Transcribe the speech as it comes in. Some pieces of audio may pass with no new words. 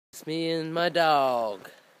It's me and my dog.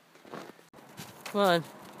 Come on.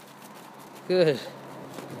 Good.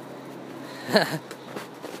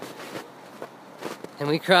 And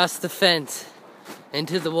we crossed the fence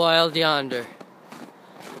into the wild yonder.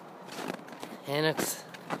 Anuk's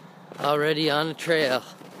already on a trail.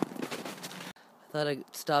 I thought I'd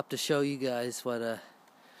stop to show you guys what a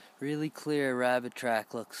really clear rabbit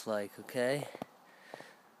track looks like, okay?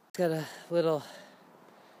 It's got a little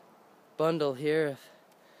bundle here of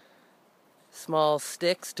small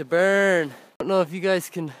sticks to burn. I don't know if you guys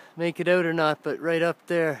can make it out or not, but right up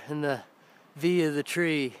there in the V of the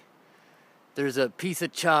tree, there's a piece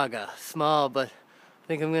of chaga. Small, but I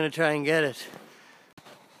think I'm gonna try and get it.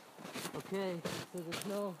 Okay, so there's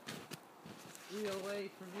no real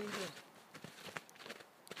way for me to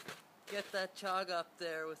get that chaga up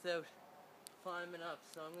there without climbing up,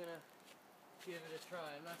 so I'm gonna give it a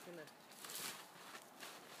try. I'm not gonna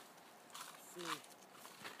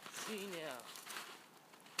see now.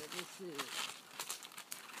 Let me see.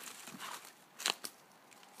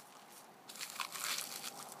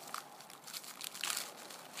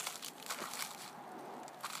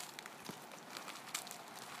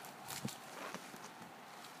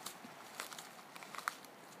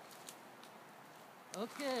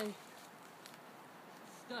 Okay,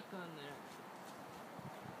 stuck on there.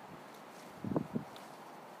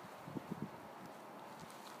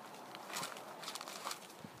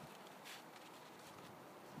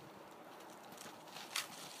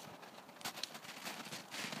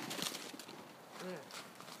 There.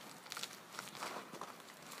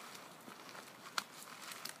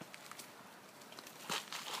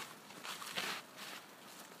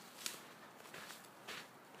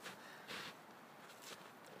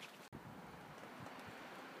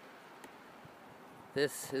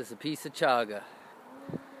 This is a piece of chaga,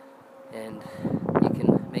 and you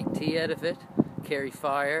can make tea out of it, carry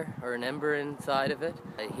fire or an ember inside of it.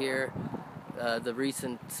 I hear the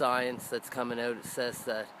recent science that's coming out says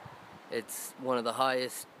that it's one of the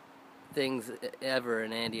highest things ever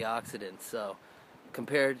in antioxidants. So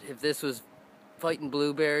compared, if this was fighting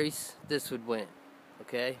blueberries, this would win,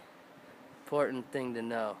 okay? Important thing to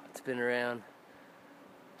know. It's been around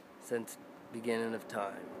since beginning of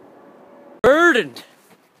time.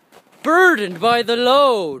 Burdened by the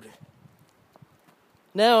load.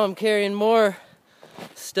 Now I'm carrying more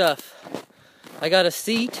stuff. I got a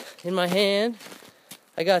seat in my hand.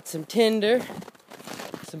 I got some tinder,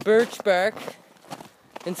 some birch bark,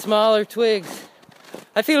 and smaller twigs.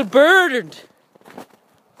 I feel burdened.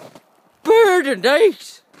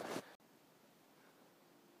 Ice.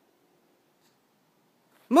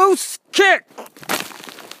 Moose kick.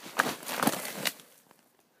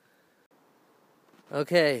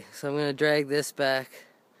 Okay, so I'm going to drag this back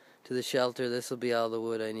to the shelter. This will be all the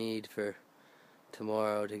wood I need for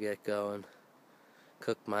tomorrow to get going.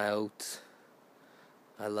 Cook my oats.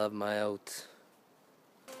 I love my oats.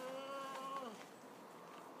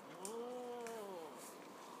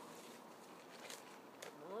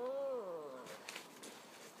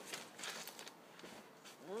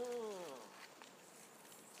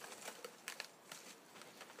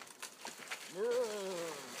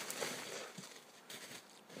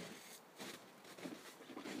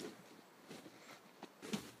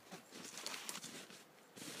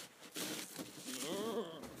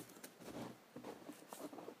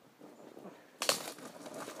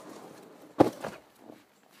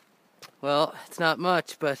 Well, it's not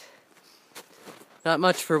much, but not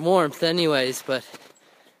much for warmth anyways, but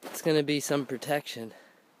it's gonna be some protection.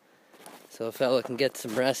 So a fella can get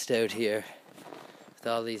some rest out here with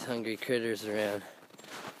all these hungry critters around.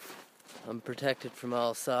 I'm protected from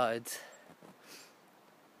all sides.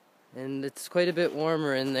 And it's quite a bit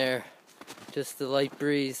warmer in there, just the light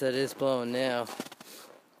breeze that is blowing now.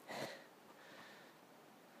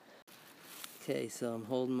 Okay, so I'm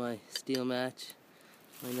holding my steel match,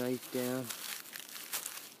 my knife down.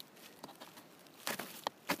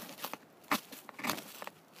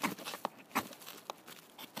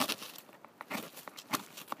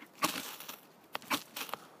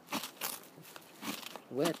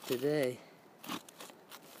 Wet today.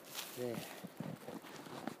 There.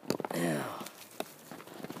 Now.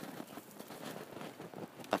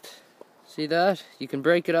 See that? You can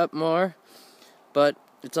break it up more, but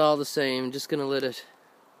it's all the same. Just gonna let it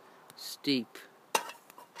steep.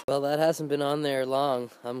 Well, that hasn't been on there long.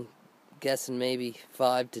 I'm guessing maybe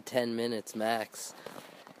 5 to 10 minutes max.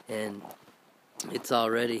 And it's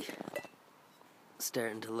already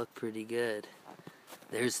starting to look pretty good.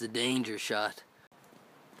 There's the danger shot.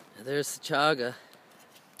 Now there's the chaga.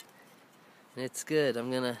 And it's good.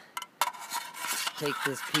 I'm gonna take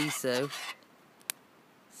this piece out.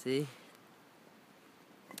 See?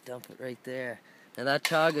 Dump it right there. Now that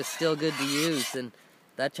chaga is still good to use, and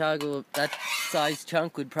that chaga, that size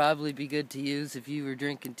chunk would probably be good to use if you were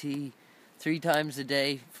drinking tea 3 times a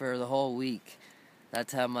day for the whole week.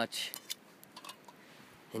 That's how much.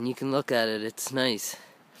 And you can look at it, it's nice.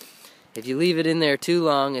 If you leave it in there too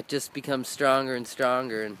long, it just becomes stronger and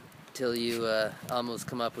stronger until you almost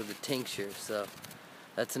come up with a tincture. So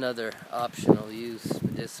that's another optional use,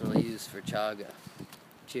 medicinal use for chaga.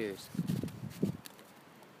 Cheers.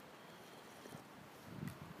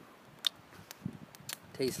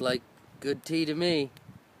 Tastes like good tea to me.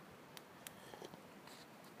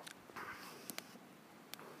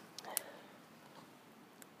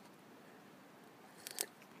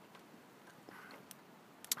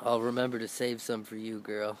 I'll remember to save some for you,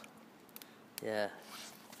 girl. Yeah.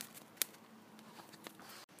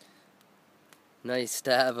 Nice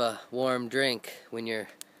to have a warm drink when your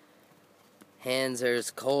hands are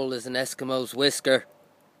as cold as an Eskimo's whisker.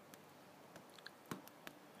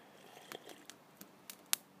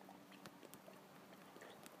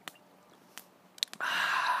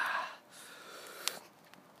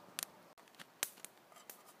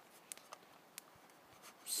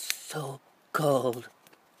 So cold.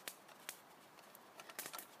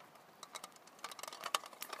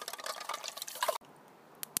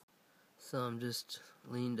 So I'm just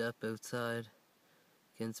leaned up outside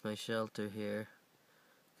against my shelter here.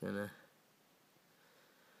 Gonna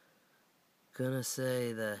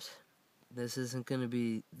say that this isn't gonna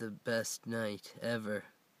be the best night ever.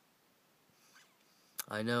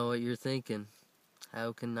 I know what you're thinking.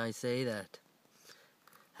 How can I say that?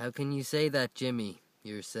 How can you say that, Jimmy?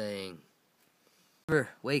 You're saying.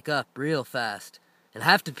 Never wake up real fast and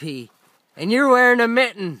have to pee, and you're wearing a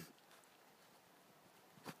mitten.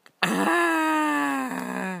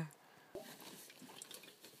 I'm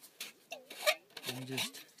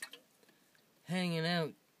just hanging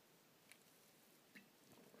out,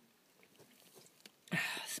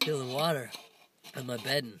 spilling water on my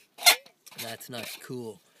bedding. That's not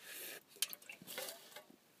cool.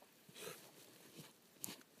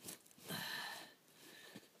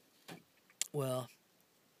 Well,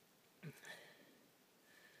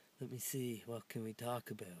 let me see, what can we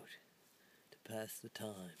talk about to pass the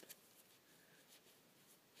time?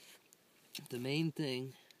 The main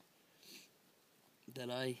thing that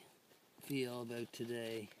I feel about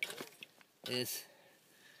today is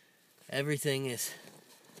everything is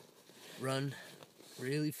run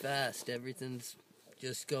really fast. Everything's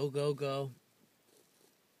just go, go, go.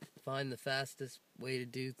 Find the fastest way to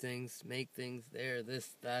do things, make things there,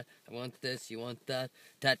 this, that. I want this, you want that.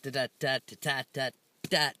 Ta ta ta ta ta ta ta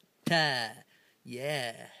ta ta.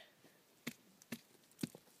 Yeah.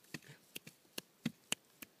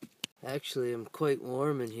 Actually, I'm quite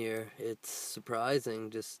warm in here. It's surprising,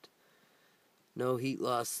 just no heat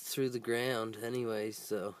loss through the ground anyway,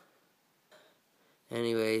 so.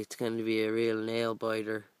 Anyway, it's going to be a real nail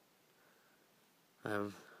biter.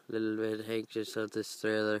 I'm a little bit anxious of this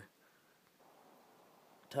thriller.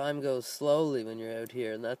 Time goes slowly when you're out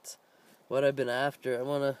here, and that's what I've been after. I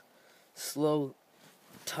want to slow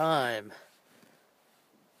time.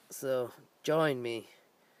 So, join me.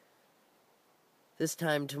 This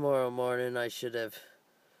time tomorrow morning I should have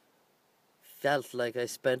felt like I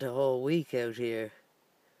spent a whole week out here.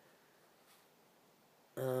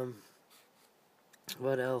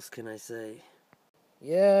 What else can I say?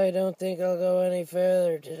 Yeah, I don't think I'll go any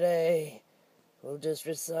further today. We'll just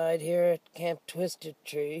reside here at Camp Twisted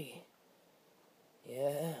Tree.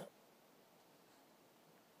 Yeah.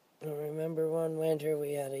 I remember one winter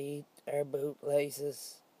we had to eat our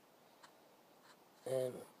bootlaces.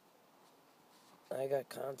 And I got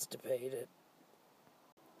constipated.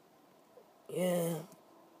 Yeah,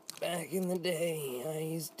 back in the day, I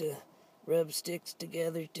used to rub sticks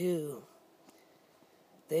together too.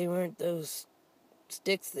 They weren't those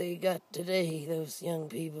sticks they got today, those young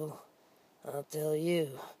people. I'll tell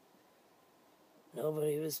you.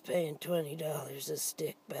 Nobody was paying $20 a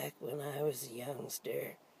stick back when I was a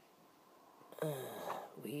youngster.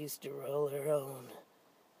 We used to roll our own.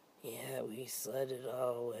 Yeah, we sledded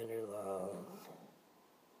all winter long.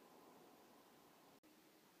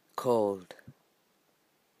 Cold.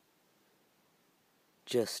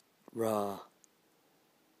 Just raw.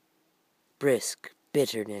 Brisk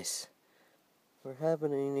bitterness. We're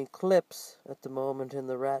having an eclipse at the moment in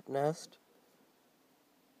the rat nest.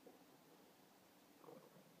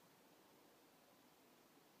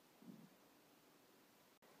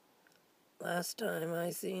 Last time I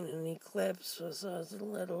seen an eclipse was as a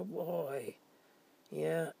little boy.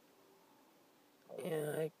 Yeah,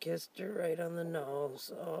 Yeah, I kissed her right on the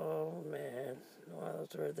nose. Oh, man. Those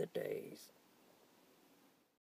were the days.